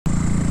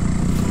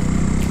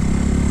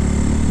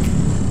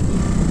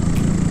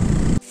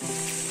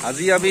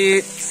আজি আমি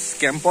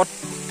কেম্পত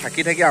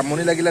থাকি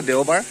আমনি লাগিলে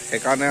দেওবাৰ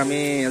সেইকাৰণে আমি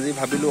আজি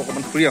ভাবিলো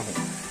অকমান ফুৰি আহোঁ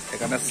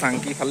সেইকাৰণে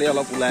চাংকি ফালে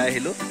অলপ ওলাই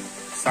আহিলো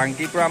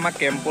চাংকিৰ পৰা আমাৰ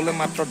কেম্পলৈ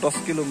মাত্ৰ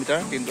 10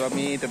 কিলোমিটাৰ কিন্তু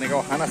আমি তেনেকৈ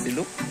অহা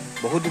নাছিলো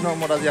বহুত দিনৰ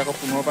মূৰত আজি আকৌ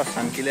পুনৰ পৰা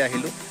চাংকিলৈ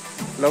আহিলো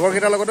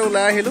লগৰকেইটাৰ লগতে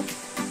ওলাই আহিলো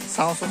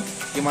চাওঁচোন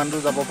কিমান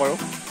দূৰ যাব পাৰোঁ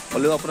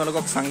হ'লেও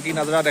আপোনালোকক চাংকি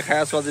নাজাৰা দেখাই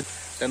আছোঁ আজি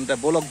তেন্তে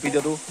বলক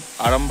ভিডিঅ'টো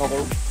আৰম্ভ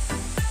কৰোঁ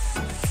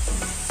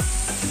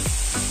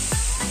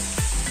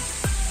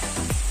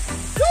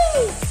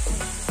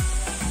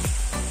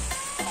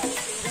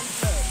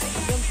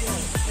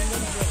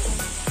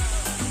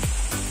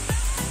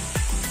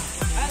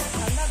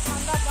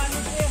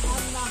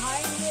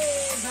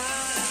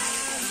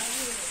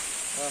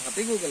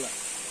হাতী গৈ গেলা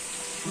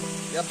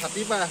ইয়াত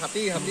হাতী পায়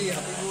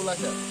হাতীবোৰ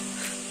ওলাইছে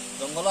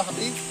জংঘলৰ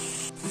হাতী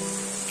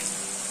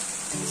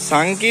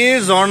চাংকিৰ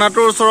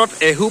ঝৰ্ণাটোৰ ওচৰত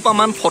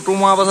এহুপামান ফটো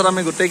মৰাৰ পাছত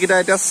আমি গোটেইকেইটা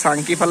এতিয়া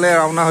চাংকি ফালে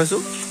ৰাওনা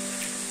হৈছোঁ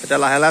এতিয়া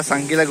লাহে লাহে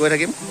চাংকিলৈ গৈ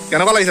থাকিম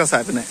কেনেকুৱা লাগিছে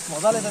চাই পিনে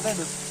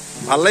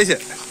ভাল লাগিছে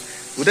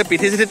গোটেই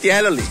পিঠি চিঠি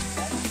তিয়াই ললি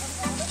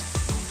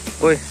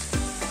ঐ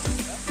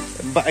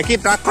কি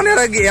ট্ৰাকখন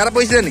ইয়াতে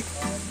পৰিছিলে নি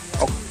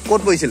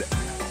ক'ত পৰিছিলে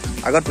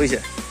আগত পৰিছে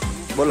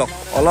বলক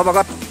অলপ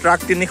আগত ট্ৰাক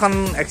 3খন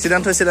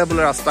এক্সিডেণ্ট হৈছিলে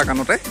বোলে ৰাস্তা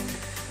কাণতে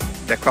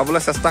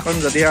দেখুৱাবলৈ চেষ্টা কৰিম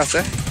যদিহে আছে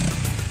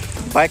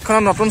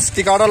বাইকখনৰ নতুন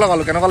ষ্টিকাৰ এটা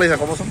লগালোঁ কেনেকুৱা লাগিছে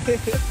ক'বচোন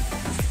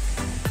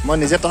মই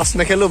নিজে টাচ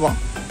নেখেলোঁ বাৰু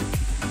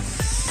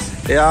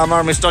এয়া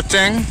আমাৰ মিষ্টাৰ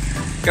চেং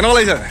কেনেকুৱা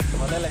লাগিছে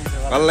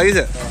ভাল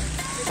লাগিছে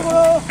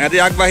সিহঁতি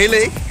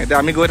আগবাঢ়িলেই এতিয়া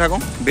আমি গৈ থাকোঁ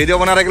ভিডিঅ'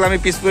 বনাই থাকিলে আমি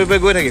পিছ পৰি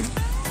গৈ থাকিম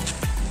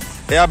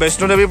এয়া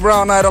বৈষ্ণোদেৱীৰ পৰা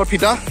অনা এডাল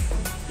ফিটা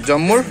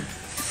জম্মুৰ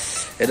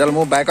এডাল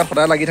মোৰ বাইকত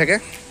সদায় লাগি থাকে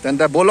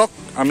তেন্তে ব'লক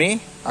আমি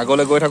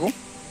আগলৈ গৈ থাকোঁ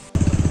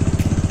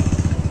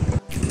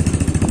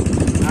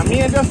আমি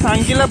এতিয়া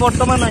চাংকিলৈ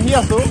বৰ্তমান আহি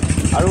আছোঁ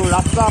আৰু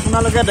ৰাস্তা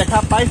আপোনালোকে দেখা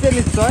পাইছে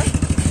নিশ্চয়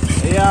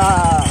এয়া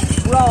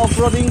পূৰা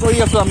অফৰোডিং কৰি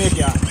আছোঁ আমি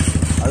এতিয়া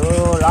আৰু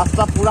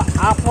ৰাস্তা পূৰা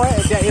আপ হয়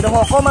এতিয়া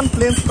এইডোখৰ অকণমান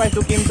প্লেইনছ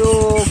পাইছোঁ কিন্তু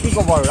কি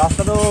ক'ব আৰু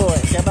ৰাস্তাটো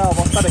একেটা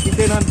অৱস্থা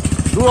দেখিছেই নহয়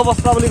দূৰ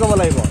অৱস্থা বুলি ক'ব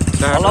লাগিব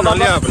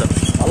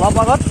অলপ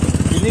আগত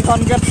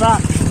তিনিখনকৈ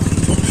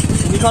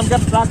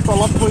ট্ৰাক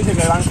তলত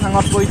পৰিছেগৈ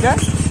ৰাংখাঙত পৰিছে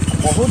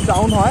বহুত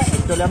ডাউন হয়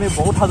একচুৱেলি আমি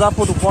বহুত হাজাৰ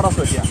ফুট ওপৰত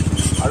আছোঁ এতিয়া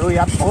আৰু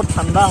ইয়াত বহুত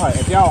ঠাণ্ডা হয়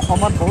এতিয়া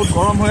অসমত বহুত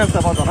গৰম হৈ আছে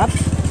মই জনাত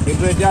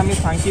কিন্তু এতিয়া আমি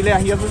চাংকিলৈ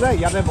আহি আছোঁ যে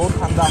ইয়াতে বহুত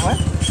ঠাণ্ডা হয়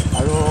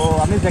আৰু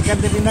আমি জেকেট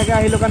নিপিন্ধাকৈ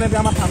আহিলোঁ কাৰণে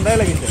এতিয়া আমাৰ ঠাণ্ডাই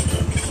লাগিছে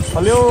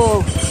হ'লেও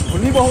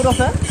ধূলি বহুত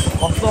আছে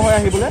কষ্ট হৈ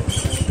আহিবলৈ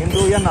কিন্তু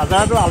ইয়াৰ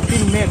নাজাৰাটো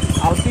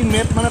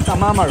আল্টিমেট মানে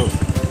তামাম আৰু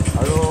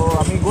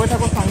আমি গৈ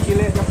থাকোঁ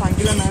চাংকিলৈ এতিয়া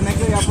চাংকিলৈ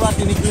নাইকৈ ইয়াৰ পৰা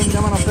 3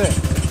 কিলোমিটাৰমান আছে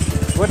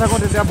গৈ থাকোঁ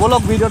তেতিয়া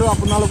বলক ভিডিঅ'টো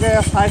আপোনালোকে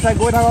চাই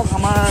গৈ থাকক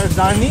আমাৰ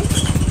জাৰ্ণি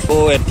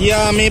এতিয়া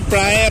আমি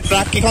প্ৰায়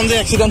ট্ৰাককেইখন যে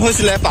এক্সিডেণ্ট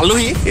হৈছিলে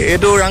পালোহি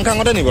এইটো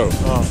ৰাংখাঙতে নি বাৰু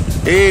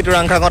এইটো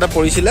ৰাংখাঙতে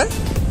পৰিছিলে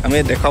আমি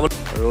দেখাব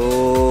আৰু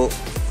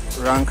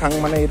ৰাংখাং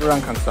মানে এইটো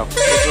ৰাংখাং চাওক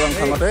এইটো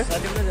ৰাংখাঙতে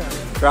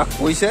ট্ৰাক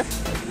পৰিছে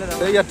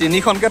ইয়াত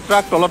 3খনকৈ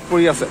ট্ৰাক তলত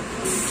পৰি আছে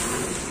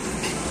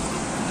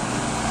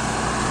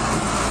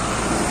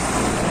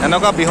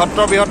এনেকুৱা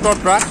বৃহত্তৰ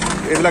ট্ৰাক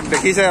এইবিলাক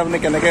দেখিছে আপুনি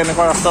কেনেকৈ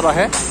এনেকুৱা ৰাস্তাত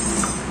আহে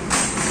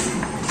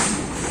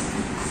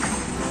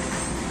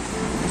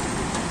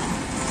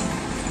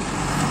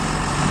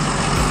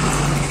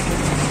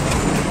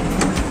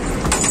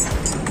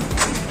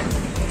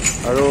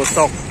আৰু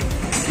চাওক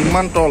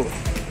কিমান তল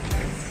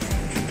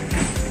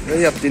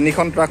ইয়াত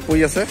 3খন ট্ৰাক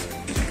পৰি আছে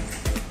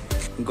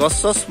গছ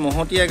চছ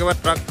মহতি একেবাৰে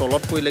ট্ৰাক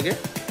তলত পৰিলেগৈ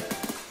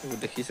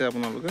দেখিছে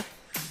আপোনালোকে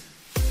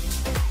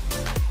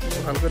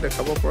ভালকৈ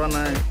দেখাব পৰা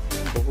নাই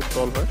বহুত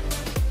তল হয়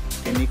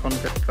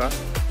 3খনকৈ ট্ৰাক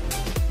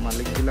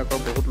মালিকবিলাকৰ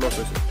বহুত লছ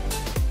হৈছে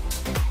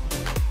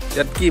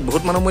ইয়াত কি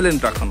বহুত মানুহ মৰিলে নি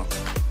ট্ৰাকখনত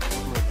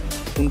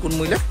কোন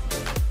মৰিলে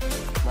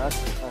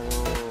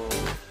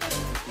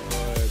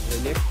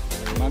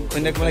মাক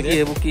ঘৈণীয়েক মানে কি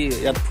এইবোৰ কি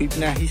ইয়াত ফুৰি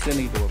পিনে আহিছিলে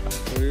নেকি ক'ব পৰা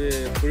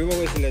ফুৰিব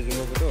গৈছিলে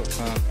জুনকতো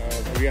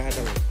ঘূৰি অহা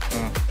টাইমত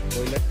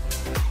কৰিলে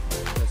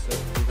তাৰপিছত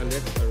সোনকালে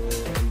আৰু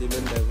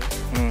হেণ্ডিমেন ড্ৰাইভাৰ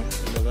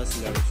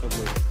লগাইছিলে আৰু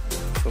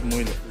চব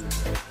মৰিলে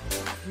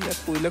ইয়াত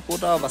পৰিলে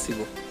ক'ত আৰু বাচিব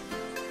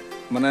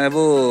মানে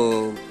এইবোৰ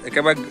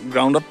একেবাৰে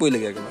গ্ৰাউণ্ডত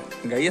পৰিলেগৈ একেবাৰে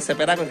গাড়ীয়ে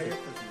চেপেটা কৰিছে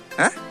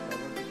হা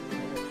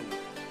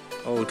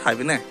উঠাই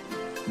পিনে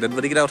ডেড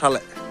বডিকেইটা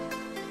উঠালে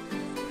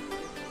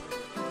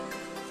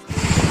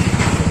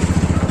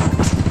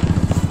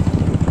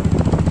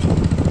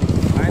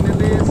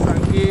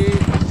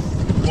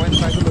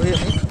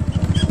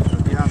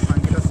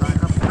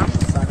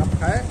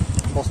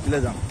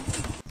যাম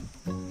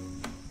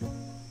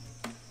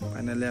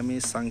ফাইনেলি আমি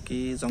চাংকি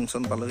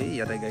জংচন পালোহি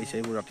ইয়াতে গাড়ী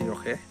চাড়ীবোৰ ৰাতি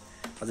ৰখে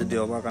আজি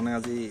দেওবাৰ কাৰণে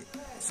আজি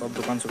চব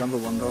দোকান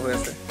চোকানবোৰ বন্ধ হৈ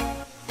আছে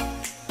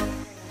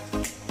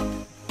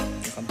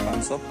এখন পান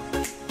শ্বপ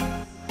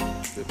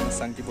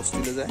চাংকি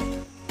বস্তিলৈ যায়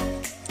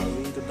আৰু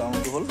এইটো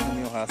ডাউনটো হ'ল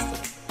আমি অহা ৰাস্তা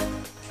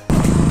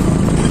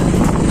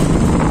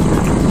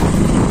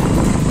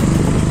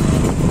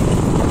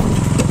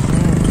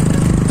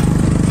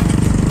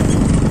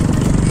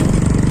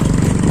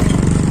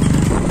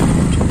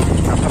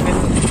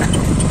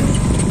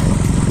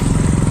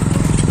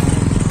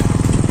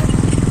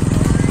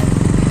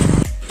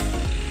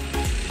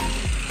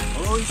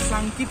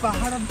চাংকি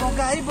পাহাৰত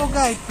বগাই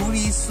বগাই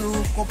ফুৰিছো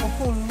কপৌ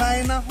ফুল নাই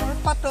নহয়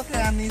পাতকে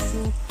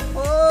আনিছো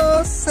অ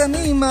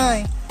চেনি মাই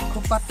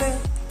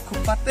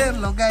খোপাতে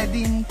লগাই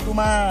দিম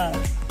তোমাৰ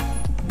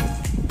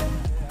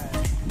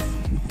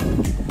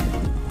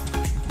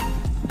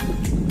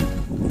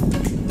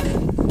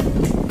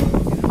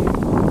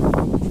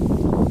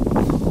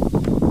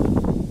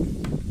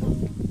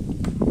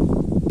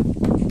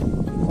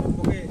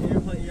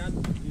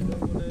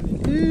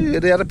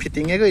ইয়াত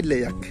ফিটিঙে কৰি দিলে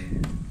ইয়াক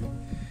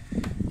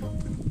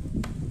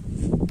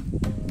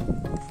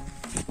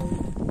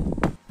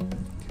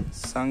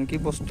চাংকি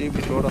বস্তিৰ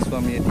ভিতৰত আছো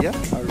আমি এতিয়া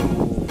আৰু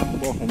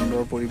বৰ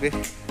সুন্দৰ পৰিৱেশ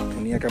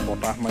ধুনীয়াকৈ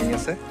বতাহ মাৰি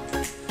আছে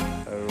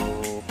আৰু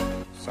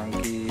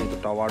চাংকি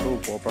টাৱাৰটোৰ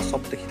ওপৰৰ পৰা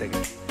চব দেখি থাকে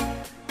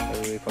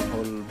আৰু এইখন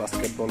হ'ল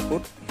বাস্কেটবল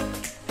কোৰ্ট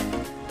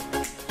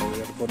আৰু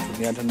ইয়াত বৰ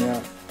ধুনীয়া ধুনীয়া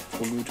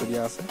ফুল ৰুই থৈ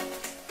দিয়া আছে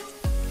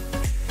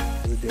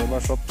আজি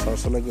দেওবাৰ চব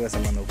চাৰ্চলৈ গৈ আছে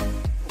মানুহবোৰ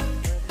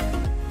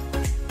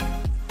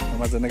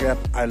আমাৰ যেনেকৈ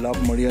ইয়াত I love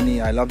Mariani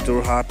I love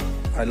Jorhat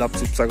I love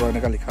Sivasagar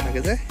এনেকুৱা লিখা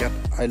থাকে যে ইয়াত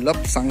আই লাভ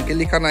চাংকি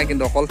লিখা নাই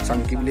কিন্তু অকল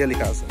চাংকি বুলিয়ে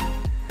লিখা আছে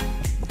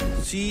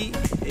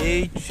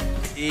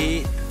CHANGKI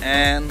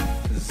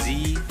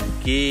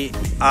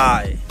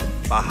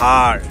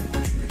পাহাৰ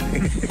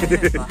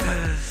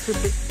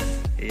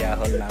এয়া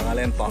হ'ল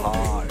নাগালেণ্ড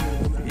পাহাৰ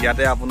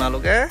ইয়াতে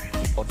আপোনালোকে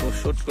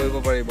ফটোশ্বুট কৰিব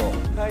পাৰিব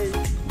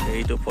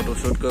এইটো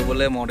ফটোশ্বুট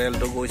কৰিবলৈ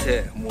মডেলটো গৈছে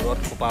মূৰত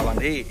খোপা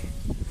বান্ধি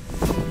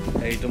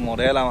এইটো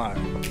মডেল আমাৰ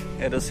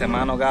এইটো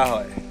চেমা নগা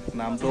হয়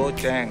নামটো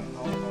চেং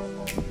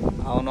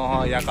আৰু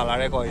নহয় ইয়াক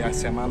কালাৰে কয় ইয়াক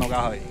চেমা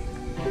নগা হয়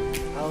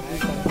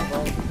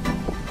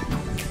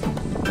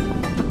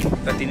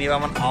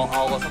তিনিবাৰমান আও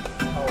আও কচোন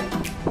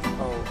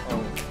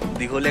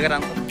দীঘলীয়াকৈ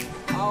টান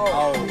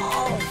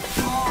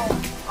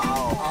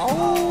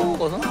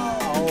কচোন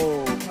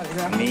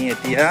আমি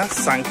এতিয়া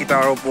চাংকি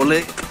টাৱাৰ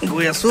ওপৰলৈ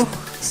গৈ আছো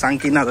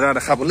চাংকি নাজাৰা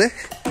দেখাবলৈ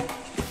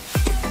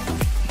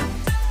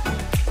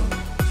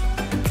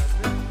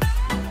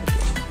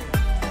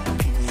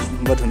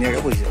বৰ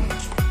ধুনীয়াকৈ বহিছে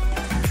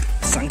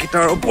চাংকি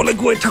টাৱাৰ ওপৰলৈ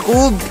গৈ থাকো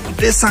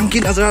গোটেই চাংকি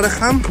নাজাৰা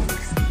দেখাম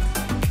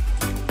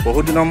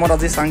বহুত দিনৰ মূৰত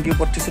আজি চাংকি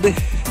ওপৰত উঠিছো দেই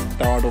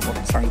টাৱাৰটোৰ ওপৰত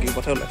চাংকি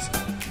ওপৰতহে ওলাইছে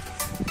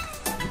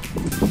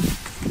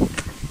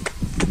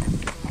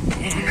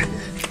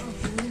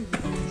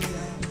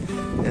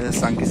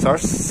চাংকি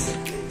চাৰ্চ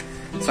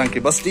চাংকি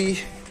বস্তি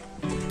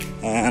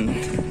and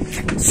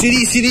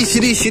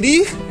চিৰি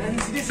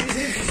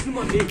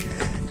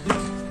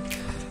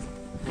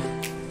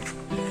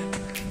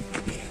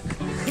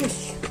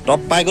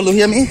টপ পাই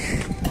গলোহি আমি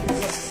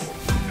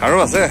আৰু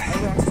আছে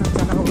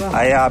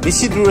আয়া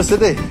বেছি দূৰ আছে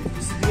দেই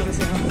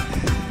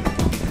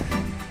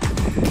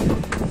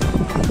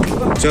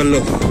চলো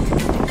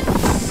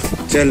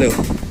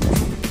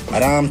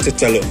আৰাম से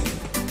চলো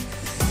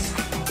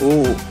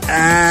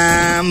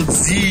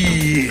OMG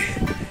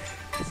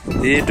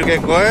এইটোকে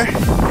কয়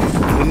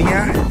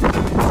ধুনীয়া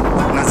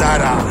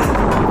নাজাৰা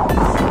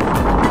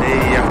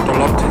এইয়া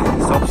তলত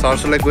চব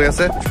চাৰ্চলৈ গৈ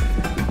আছে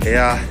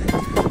এয়া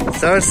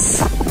চাৰ্চ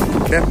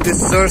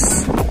বেপ্টিষ্ট চাৰ্চ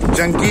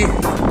চাংকি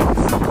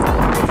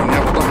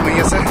ধুনীয়া বতাহ মাৰি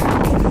আছে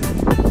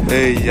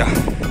এইয়া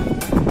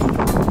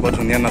বৰ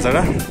ধুনীয়া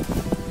নাজাৰা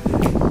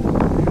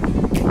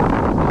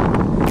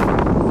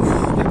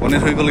বনে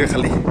হৈ গ'লগৈ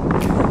খালি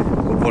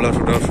ওপৰলৈ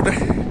উঠোতে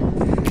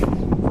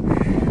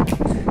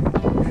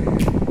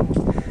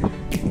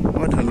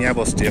বৰ ধুনীয়া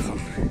বস্তি এখন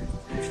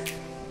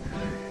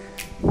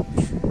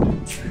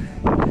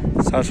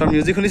চাৰ্চৰ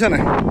মিউজিক শুনিছা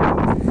নাই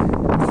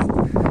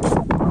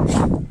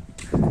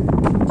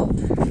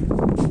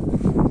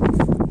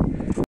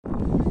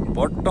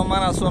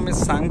বৰ্তমান আছো আমি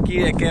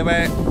চাংকিৰ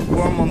একেবাৰে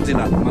ওপৰ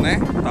মঞ্জিলাত মানে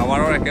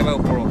টাৱাৰৰ একেবাৰে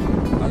ওপৰত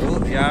আৰু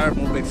ইয়াৰ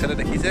মোৰ বেক চাইডে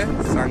দেখিছে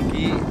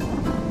চাংকি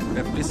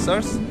বেপ্টিষ্ট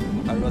চাৰ্চ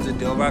আৰু আজি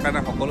দেওবাৰ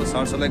কাৰণে সকলো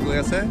চাৰ্চলৈ গৈ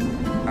আছে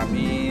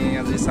আমি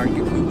আজি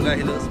চাংকি ফুৰিবলৈ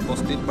আহিলোঁ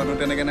বস্তিত মানুহ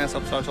তেনেকৈ নাই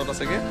চব চাৰ্চত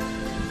আছেগৈ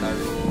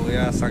আৰু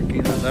এয়া চাংকি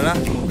নাজাৰা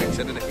মোৰ বেক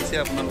চাইডে দেখিছে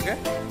আপোনালোকে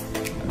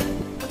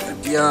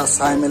এতিয়া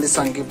চাই মেলি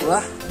চাংকি পৰা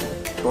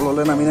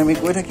তললৈ নামি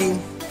গৈ থাকিম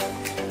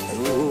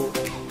আৰু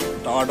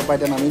টাৱাৰটোৰ পৰা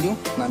এতিয়া নামি দিওঁ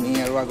নামি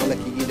আৰু আগলৈ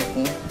কি কি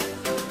দেখোঁ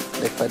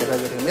দেখুৱাই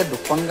গৈ থাকিম ইয়াত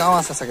দুখন গাঁও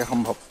আছে চাগে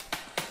সম্ভৱ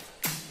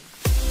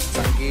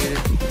চাংকিৰ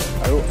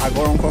আৰু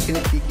আগৰ অংশখিনি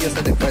কি কি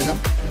আছে দেখুৱাই যাম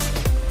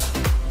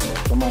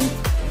বৰ্তমান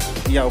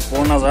ইয়াৰ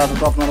ওপৰৰ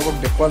নাজাৰাটোতো আপোনালোকক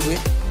দেখুৱালোৱেই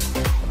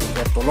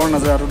ইয়াৰ তলৰ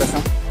নাজাৰাটো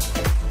দেখাম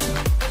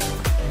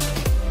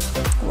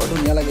বৰ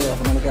ধুনীয়া লাগে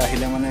আপোনালোকে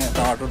আহিলে মানে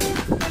টাৱাৰটোত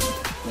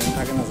মন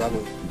থাকে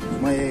নাযাবই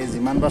মই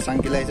যিমানবাৰ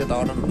চাংকিলৈ আহিছে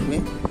টাৱাৰটোত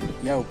উঠোৱেই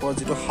ইয়াৰ ওপৰত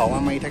যিটো হাৱা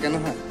মাৰি থাকে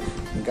নহয়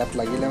গাত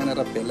লাগিলে মানে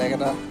এটা বেলেগ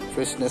এটা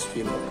ফ্ৰেছনেছ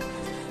ফিল হয়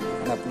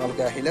মানে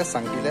আপোনালোকে আহিলে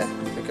চাংকিলে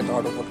বিশেষকৈ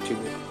টাৱাৰটোৰ ওপৰত উঠিব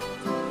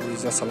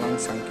ৰিজা চালাং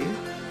চাংকি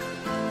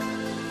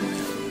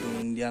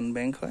ইণ্ডিয়ান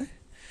বেংক হয়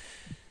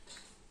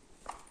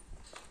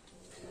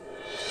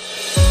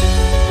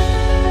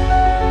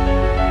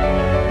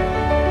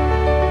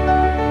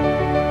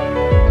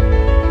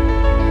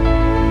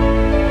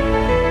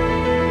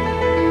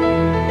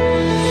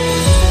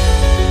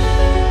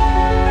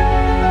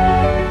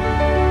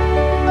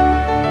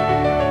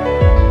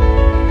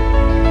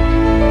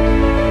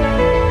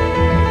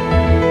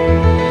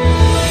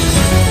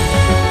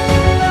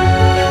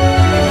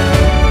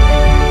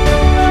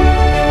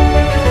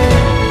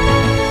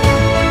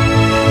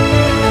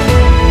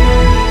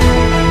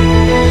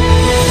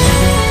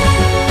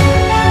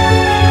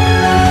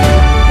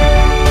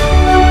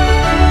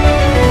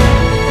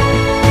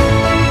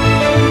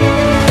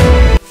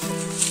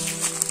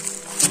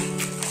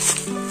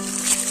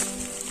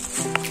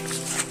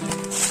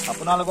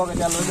আপোনালোকক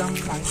এতিয়া লৈ যাম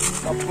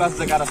টপ ক্লাছ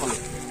জেগা এডোখৰলৈ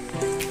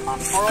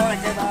পাথৰৰ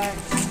একেবাৰে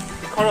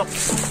শিখৰত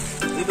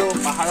যিটো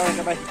পাহাৰৰ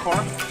একেবাৰে শিখৰ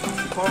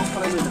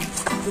অংশলৈ লৈ যাম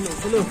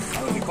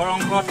আৰু শিখৰ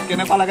অংশত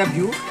কেনেকুৱা লাগে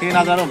ভিউ সেই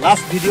নাজানো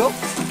লাষ্ট ভিডিঅ'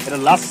 এইটো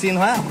লাষ্ট চিন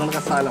হয়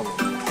আপোনালোকে চাই ল'ব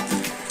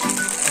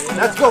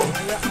লেটছ গো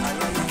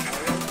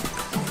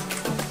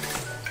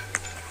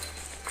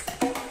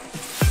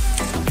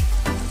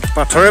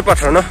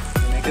পাথৰ ন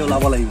এনেকৈ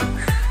ওলাব লাগিব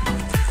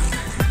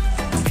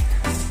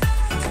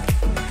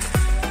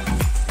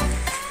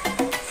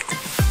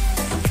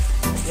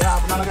এতিয়া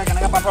আপোনালোকে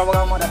কেনেকৈ পাথৰ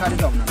বগাব মই দেখাই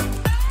দিছোঁ আপোনালোকে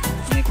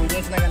মেকুৰী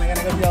নিচিনা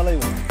কেনেকৈ বিয়া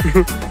লাগিব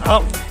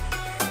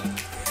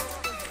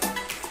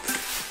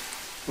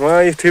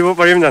মই উঠিব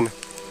পাৰিম জানো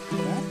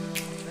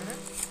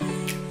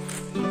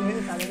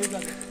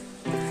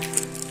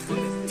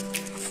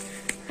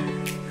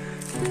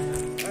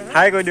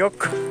হাই কৈ দিয়ক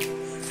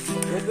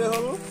এইটোৱে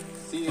হ'ল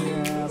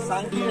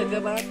চাংকিৰ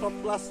একেবাৰে টপ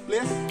ক্লাছ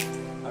প্লেচ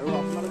আৰু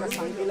আপোনালোকে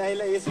চাংকিলৈ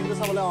আহিলে এই চিনটো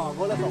চাবলৈ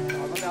আগলৈ চাওক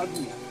আগতে আৰু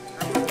কি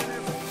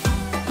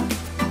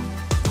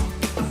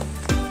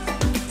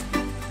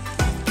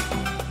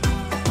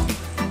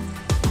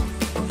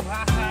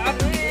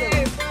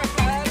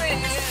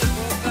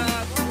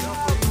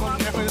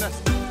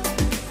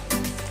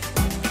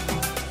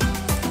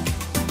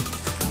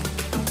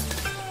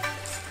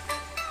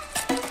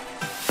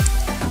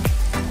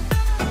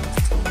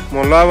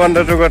মলোৱা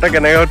বান্দৰটো গতে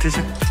কেনেকৈ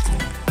উঠিছে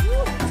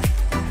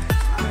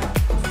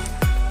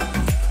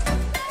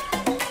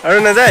আৰু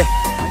নাযায়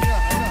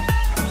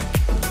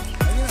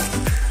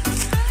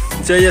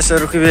যাই আছে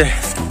ৰখিবে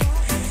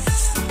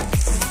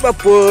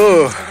বাপু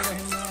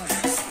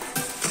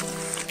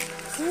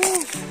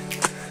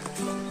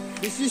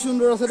বেছি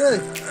সুন্দৰ আছে দেই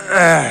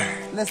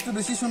প্লেচটো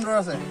বেছি সুন্দৰ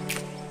আছে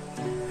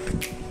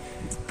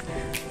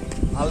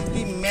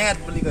আল্টিমেট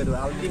বুলি কয় এইটো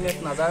আল্টিমেট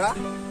নাজাৰা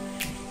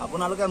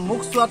আপোনালোকে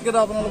মুখ চোৱাতকৈ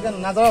আপোনালোকে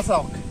নাজাৰা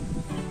চাওক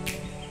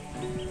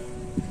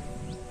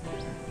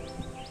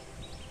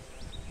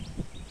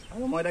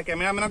আৰু মই এতিয়া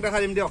কেমেৰামেনক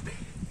দেখাই দিম দিয়ক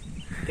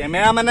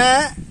কেমেৰামেনে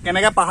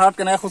কেনেকৈ পাহাৰত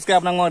কেনেকৈ খোজকাঢ়ি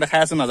আপোনাক মই দেখাই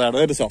আছোঁ নাজাৰাটো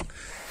এইটো চাওক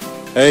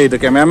এইটো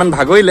কেমেৰামেন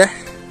ভাগৰিলে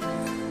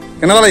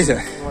কেনেকুৱা লাগিছে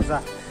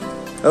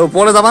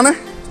ওপৰলৈ যাবানে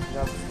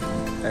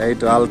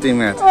এইটো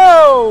আল্টিমেট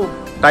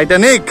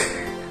টাইটানিক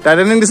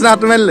নিচিনা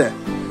হাতটো মাৰিলে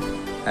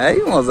এই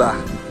মজা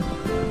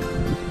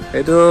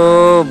এইটো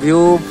ভিউ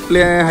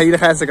প্লে হেৰি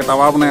দেখাই আছে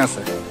টাৱাৰ বনাই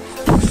আছে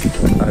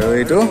আৰু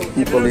এইটো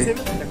মুকলি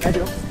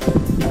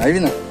আহিবি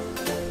না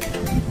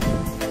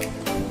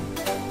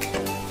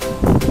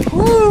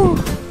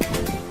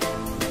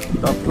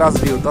টপ ক্লাছ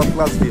ভিউ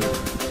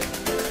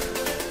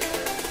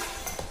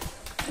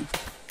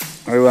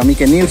আৰু আমি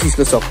কেনি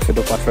উঠিছিলোঁ চক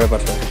সেইটো পাথৰে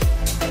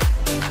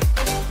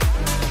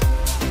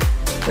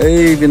এই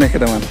পিনে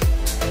কেইটামান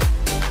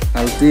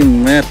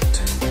আল্টিমেট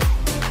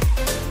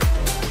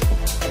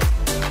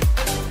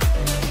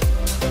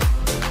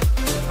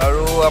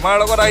আৰু আমাৰ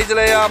লগত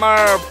আহিছিলে এয়া আমাৰ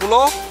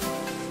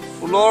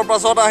পুলৰ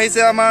পাছত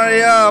আহিছে আমাৰ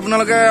এয়া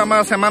আপোনালোকে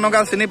আমাৰ চেমানগা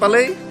চিনি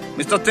পালেই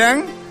মিষ্টাৰ টেং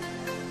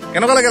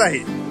কেনেকুৱা লাগিলে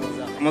আহি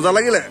মজা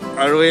লাগিলে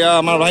আৰু এয়া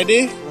আমাৰ ভাইটি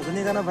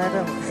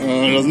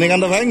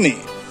ৰজনীকান্ত ভাইক নি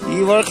ই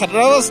বৰ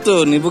খাতৰা বস্তু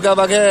নিবুকা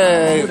বাঘে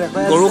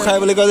গৰু খাই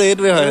বুলি কয় যে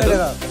এইটোৱে হয়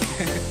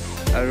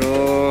আৰু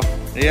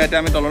এয়া এতিয়া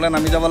আমি তললৈ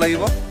নামি যাব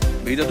লাগিব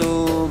ভিডিঅ'টো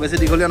বেছি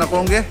দীঘলীয়া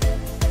নকৰোঁগৈ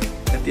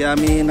এতিয়া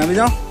আমি নামি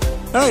যাওঁ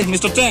এই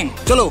মিষ্টাৰ টেং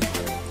চলো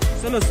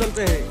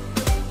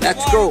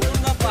Let's go.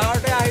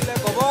 পাহাৰতে আহিলে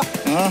কব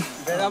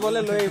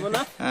বেৰাবলৈ লৈ আহিব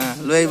না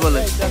লৈ আহিব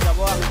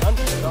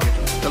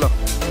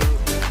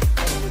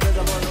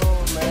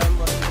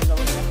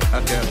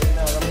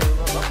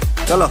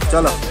চলো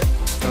চলো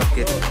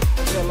ओके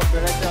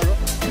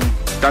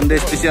संडे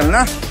स्पेशल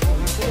ना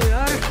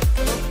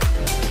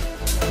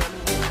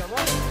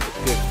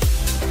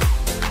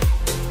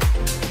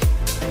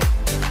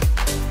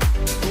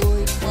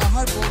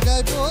पहाड़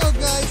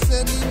बोगाई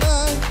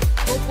सेनिनाय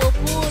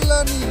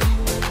पोपोपुलानी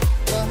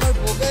पहाड़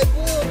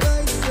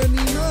बोगाई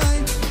सेनिनाय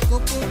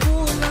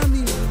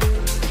पोपोपुलानी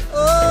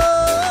ओ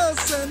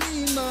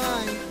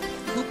सेनिनाय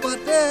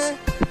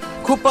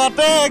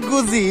खुपाते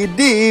गुजी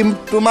दिम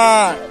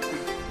तुमार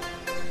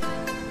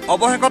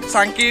অৱশেষত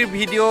চাংকিৰ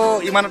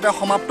ভিডিঅ' ইমানতে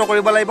সমাপ্ত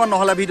কৰিব লাগিব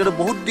নহ'লে ভিডিঅ'টো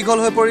বহুত দীঘল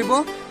হৈ পৰিব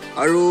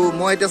আৰু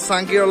মই এতিয়া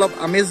চাংকিৰ অলপ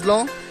আমেজ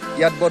লওঁ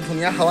ইয়াত বৰ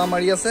ধুনীয়া হাৱা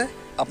মাৰি আছে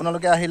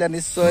আপোনালোকে আহিলে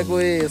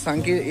নিশ্চয়কৈ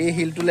চাংকিৰ এই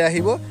হিলটোলৈ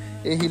আহিব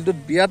এই হিলটোত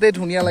বিৰাটেই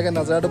ধুনীয়া লাগে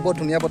নাজাৰাটো বৰ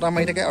ধুনীয়া বতাহ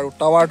মাৰি থাকে আৰু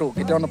টাৱাৰটো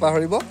কেতিয়াও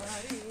নাপাহৰিব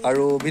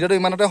আৰু ভিডিঅ'টো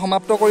ইমানতে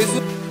সমাপ্ত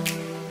কৰিছোঁ